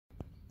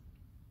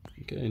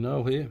Okay,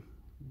 Noel here.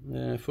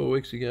 4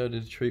 weeks ago I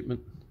did a treatment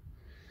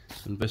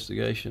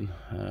investigation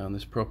on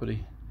this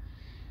property.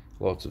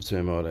 Lots of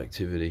termite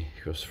activity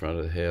across the front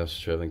of the house,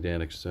 travelling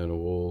down external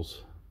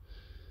walls.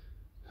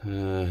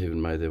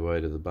 Even made their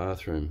way to the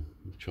bathroom,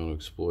 trying to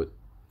exploit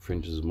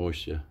fringes of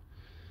moisture.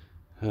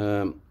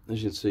 As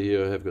you can see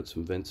here, I have got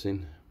some vents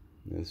in.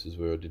 This is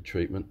where I did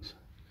treatment.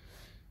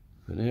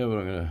 But now what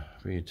I'm going to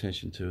bring your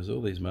attention to is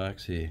all these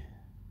marks here.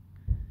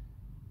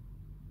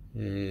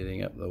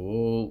 Heading up the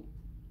wall.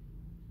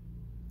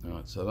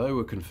 Alright, so they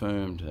were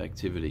confirmed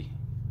activity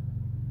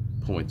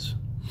points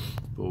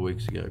 4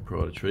 weeks ago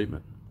prior to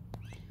treatment.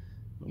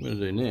 What I'm going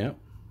to do now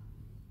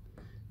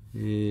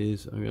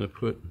is I'm going to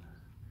put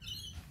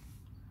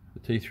the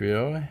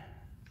T3i,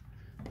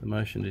 the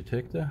motion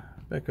detector,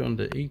 back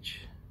onto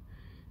each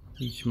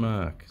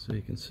mark. So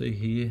you can see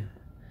here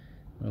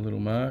my little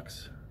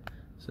marks.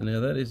 So now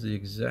that is the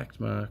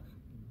exact mark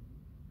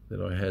that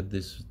I had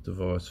this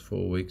device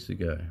 4 weeks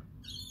ago.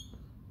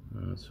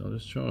 Alright, so I'll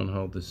just try and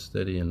hold this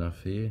steady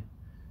enough here.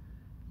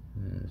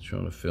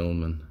 Trying to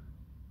film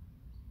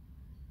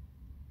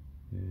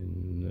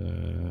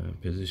and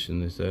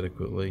position this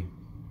adequately.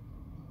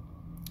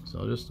 So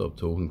I'll just stop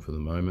talking for the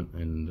moment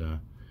and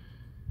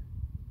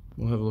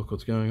we'll have a look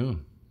what's going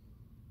on.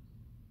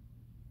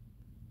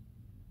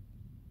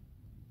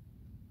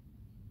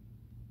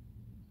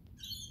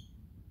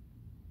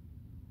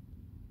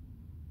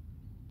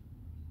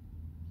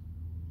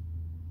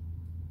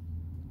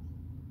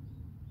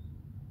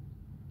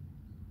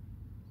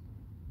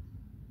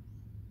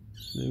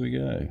 There we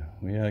go,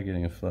 we are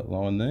getting a flat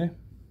line there.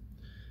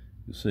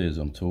 You'll see as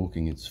I'm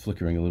talking it's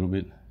flickering a little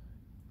bit.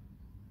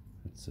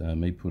 It's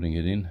me putting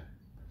it in.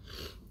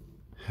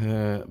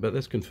 But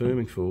that's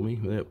confirming for me,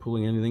 without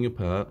pulling anything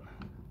apart,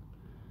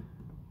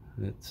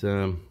 that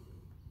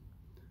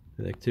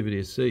the activity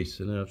has ceased.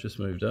 So now I've just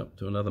moved up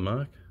to another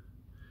mark.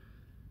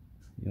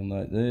 You'll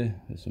note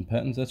there's some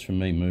patterns. That's from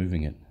me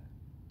moving it.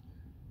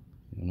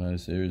 You'll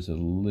notice there is a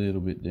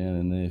little bit down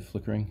in there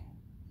flickering.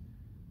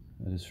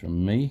 That is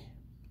from me.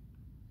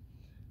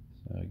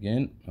 So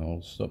again,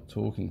 I'll stop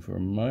talking for a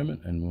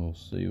moment and we'll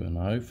see, and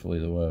hopefully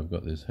the way I've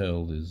got this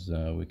held is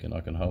I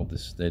can hold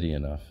this steady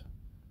enough.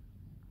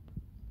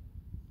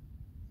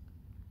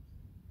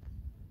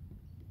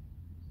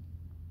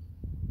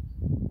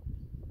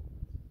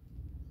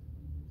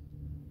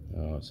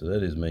 Alright, so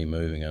that is me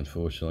moving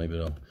unfortunately,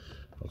 but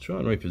I'll try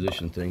and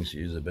reposition things to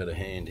use a better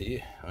hand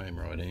here. I am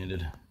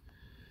right-handed.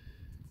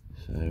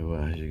 So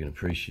as you can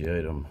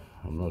appreciate, I'm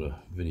not a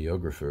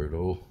videographer at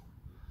all.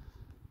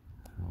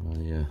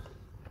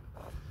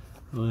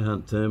 I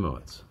hunt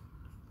termites.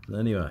 But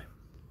anyway,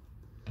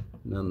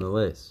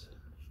 nonetheless,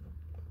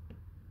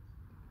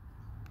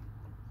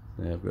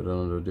 now I've got it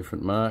onto a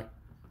different mark.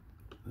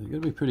 You've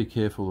got to be pretty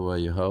careful the way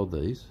you hold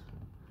these.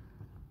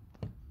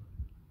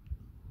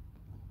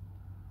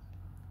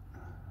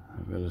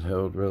 I've got it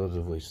held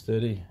relatively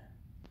steady.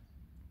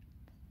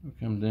 I'll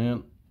come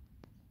down.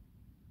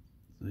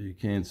 So you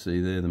can see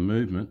there the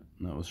movement.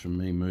 That was from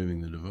me moving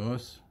the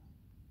device.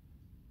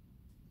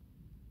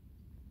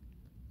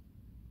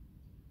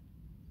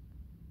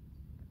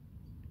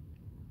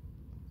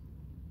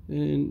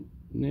 And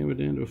now we're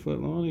down to a flat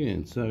line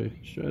again. So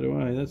straight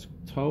away that's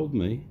told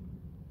me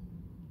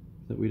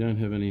that we don't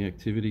have any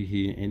activity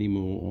here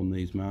anymore on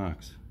these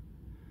marks.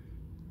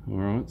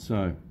 Alright,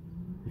 so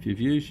if you've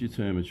used your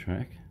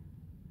Termatrac,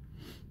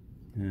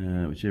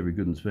 which every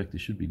good inspector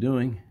should be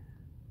doing,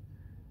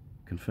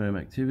 confirm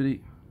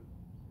activity,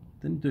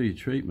 then do your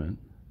treatment,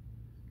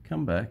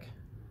 come back,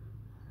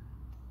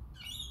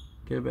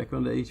 go back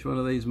onto each one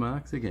of these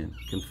marks again,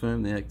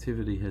 confirm the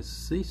activity has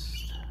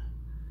ceased,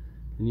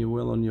 and you're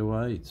well on your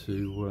way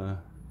to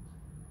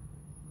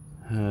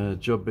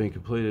job being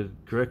completed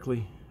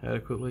correctly,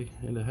 adequately,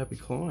 and a happy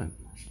client.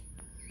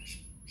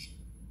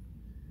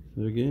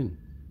 So again,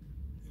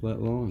 flat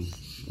line.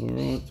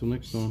 Alright, till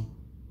next time.